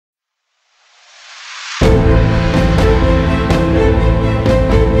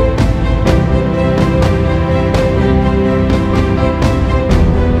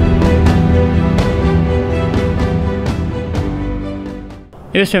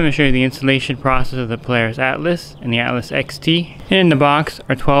In this video I'm going to show you the installation process of the Polaris Atlas and the Atlas XT. And in the box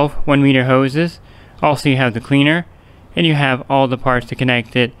are 12 1-meter hoses. Also you have the cleaner, and you have all the parts to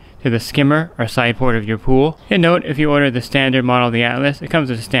connect it to the skimmer or side port of your pool. And note, if you order the standard model of the Atlas, it comes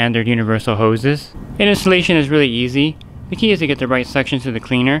with standard universal hoses. And installation is really easy. The key is to get the right sections to the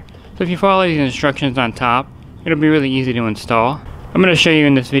cleaner. So if you follow these instructions on top, it'll be really easy to install. I'm going to show you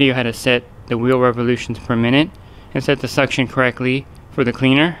in this video how to set the wheel revolutions per minute and set the suction correctly for the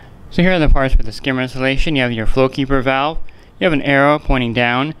cleaner. So here are the parts for the skimmer installation. You have your flow keeper valve. You have an arrow pointing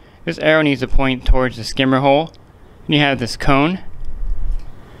down. This arrow needs to point towards the skimmer hole. And you have this cone.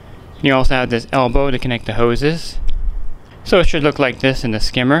 And you also have this elbow to connect the hoses. So it should look like this in the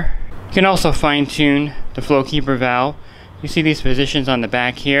skimmer. You can also fine tune the flow keeper valve. You see these positions on the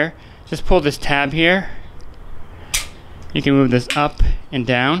back here. Just pull this tab here. You can move this up and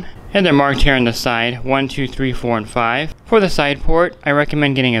down. And they're marked here on the side, 1, 2, 3, 4, and 5. For the side port, I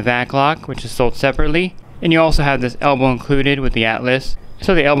recommend getting a vac lock, which is sold separately. And you also have this elbow included with the Atlas.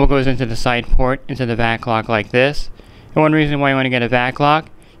 So the elbow goes into the side port, into the vac lock like this. And one reason why you want to get a vac lock,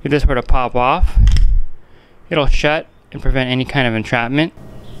 if this were to pop off, it'll shut and prevent any kind of entrapment.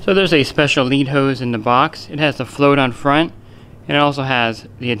 So there's a special lead hose in the box. It has the float on front, and it also has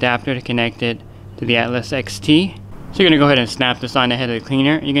the adapter to connect it to the Atlas XT. So you're going to go ahead and snap this on the head of the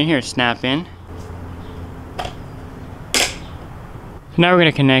cleaner. You're going to hear it snap in. So now we're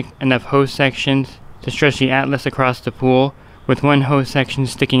going to connect enough hose sections to stretch the Atlas across the pool with one hose section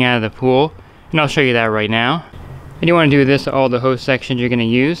sticking out of the pool. And I'll show you that right now. And you want to do this to all the hose sections you're going to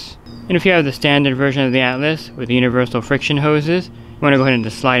use. And if you have the standard version of the Atlas with the universal friction hoses, you want to go ahead and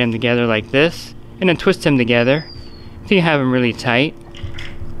just slide them together like this. And then twist them together so you have them really tight.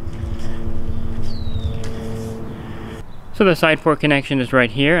 So the side port connection is right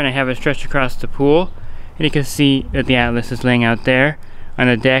here, and I have it stretched across the pool, and you can see that the Atlas is laying out there on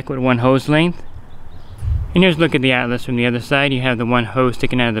the deck with one hose length. And here's a look at the Atlas from the other side. You have the one hose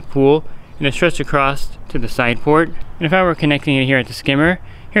sticking out of the pool, and it's stretched across to the side port. And if I were connecting it here at the skimmer,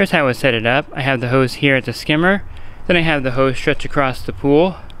 here's how I would set it up. I have the hose here at the skimmer, then I have the hose stretched across the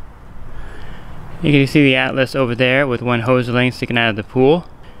pool. You can see the Atlas over there with one hose length sticking out of the pool.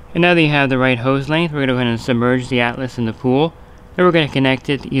 And now that you have the right hose length, we're going to go ahead and submerge the Atlas in the pool. Then we're going to connect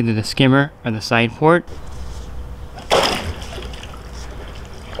it to either the skimmer or the side port.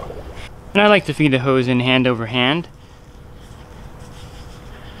 And I like to feed the hose in hand over hand.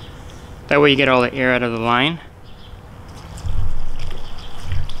 That way you get all the air out of the line.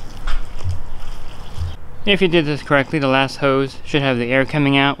 And if you did this correctly, the last hose should have the air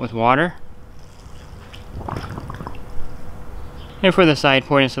coming out with water. And for the side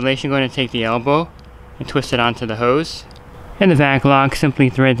port installation, go ahead and take the elbow and twist it onto the hose. And the vac lock simply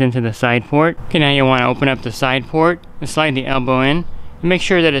threads into the side port. Okay, now you want to open up the side port and slide the elbow in. And make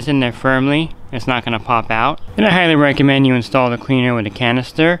sure that it's in there firmly and it's not going to pop out. And I highly recommend you install the cleaner with a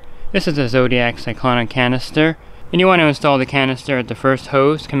canister. This is a Zodiac cyclonic canister. And you want to install the canister at the first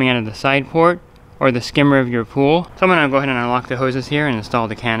hose coming out of the side port or the skimmer of your pool. So I'm going to go ahead and unlock the hoses here and install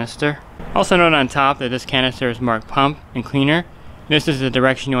the canister. Also note on top that this canister is marked pump and cleaner. This is the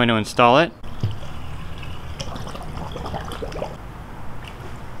direction you want to install it.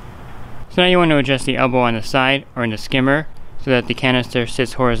 So now you want to adjust the elbow on the side or in the skimmer so that the canister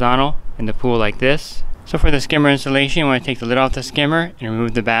sits horizontal in the pool like this. So for the skimmer installation, you want to take the lid off the skimmer and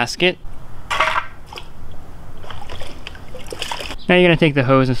remove the basket. Now you're going to take the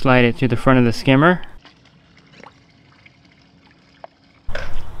hose and slide it to the front of the skimmer.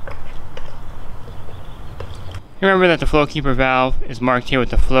 Remember that the flow keeper valve is marked here with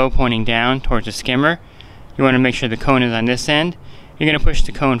the flow pointing down towards the skimmer. You want to make sure the cone is on this end. You're going to push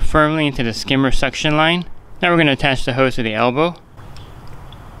the cone firmly into the skimmer suction line. Now we're going to attach the hose to the elbow.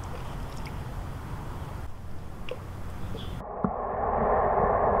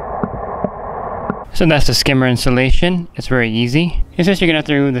 So that's the skimmer installation. It's very easy. And since you're going to have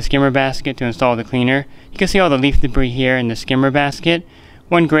to remove the skimmer basket to install the cleaner, you can see all the leaf debris here in the skimmer basket.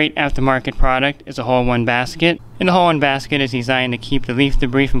 One great aftermarket product is a hole-in-one basket. And the hole-in basket is designed to keep the leaf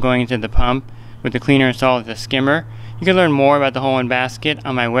debris from going into the pump with the cleaner installed at the skimmer. You can learn more about the hole-in basket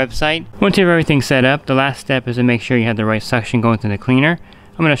on my website. Once you have everything set up, the last step is to make sure you have the right suction going to the cleaner.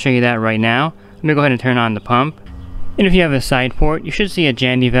 I'm going to show you that right now. Let me go ahead and turn on the pump. And if you have a side port, you should see a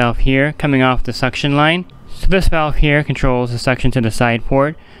jandy valve here coming off the suction line. So this valve here controls the suction to the side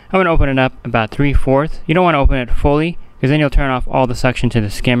port. I'm going to open it up about 3/4. You don't want to open it fully, because then you'll turn off all the suction to the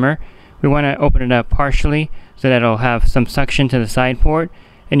skimmer. We want to open it up partially so that it'll have some suction to the side port,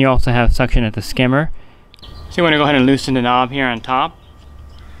 and you also have suction at the skimmer. So you want to go ahead and loosen the knob here on top.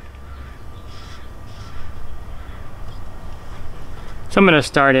 So I'm going to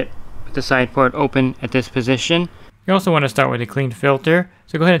start it with the side port open at this position. You also want to start with a clean filter,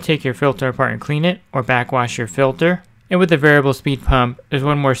 so go ahead and take your filter apart and clean it, or backwash your filter. And with the variable speed pump, there's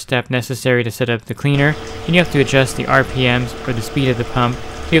one more step necessary to set up the cleaner, and you have to adjust the RPMs or the speed of the pump.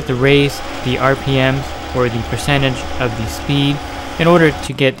 So you have to raise the RPMs or the percentage of the speed in order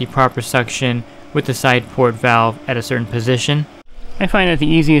to get the proper suction with the side port valve at a certain position. I find that the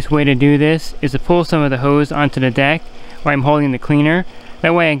easiest way to do this is to pull some of the hose onto the deck while I'm holding the cleaner.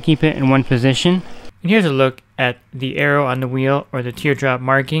 That way I can keep it in one position. And here's a look at the arrow on the wheel, or the teardrop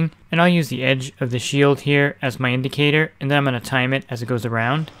marking, and I'll use the edge of the shield here as my indicator, and then I'm going to time it as it goes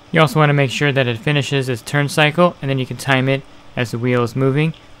around. You also want to make sure that it finishes its turn cycle, and then you can time it as the wheel is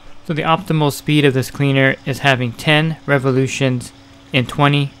moving. So the optimal speed of this cleaner is having 10 revolutions in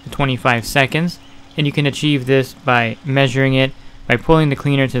 20 to 25 seconds, and you can achieve this by measuring it by pulling the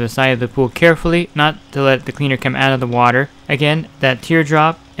cleaner to the side of the pool carefully, not to let the cleaner come out of the water. Again, that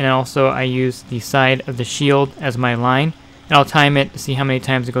teardrop, and also I use the side of the shield as my line, and I'll time it to see how many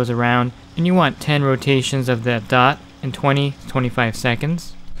times it goes around. And you want 10 rotations of that dot in 20 to 25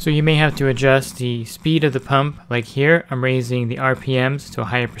 seconds. So you may have to adjust the speed of the pump, like here I'm raising the RPMs to a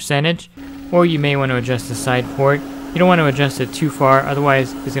higher percentage, or you may want to adjust the side port. You don't want to adjust it too far,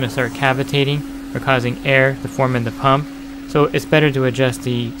 otherwise it's going to start cavitating or causing air to form in the pump. So it's better to adjust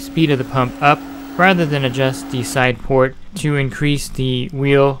the speed of the pump up rather than adjust the side port to increase the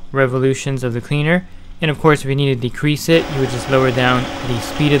wheel revolutions of the cleaner. And of course, if you need to decrease it, you would just lower down the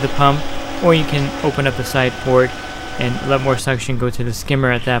speed of the pump, or you can open up the side port and let more suction go to the skimmer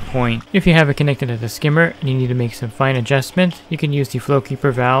at that point. If you have it connected to the skimmer and you need to make some fine adjustments, you can use the flow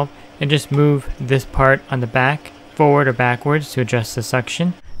keeper valve and just move this part on the back forward or backwards to adjust the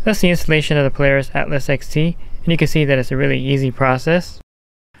suction. That's the installation of the Polaris ATLAS XT, and you can see that it's a really easy process.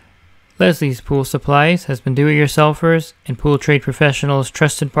 Leslie's Pool Supplies has been do-it-yourselfers and pool trade professionals'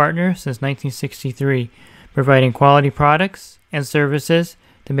 trusted partner since 1963, providing quality products and services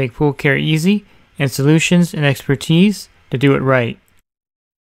to make pool care easy, and solutions and expertise to do it right.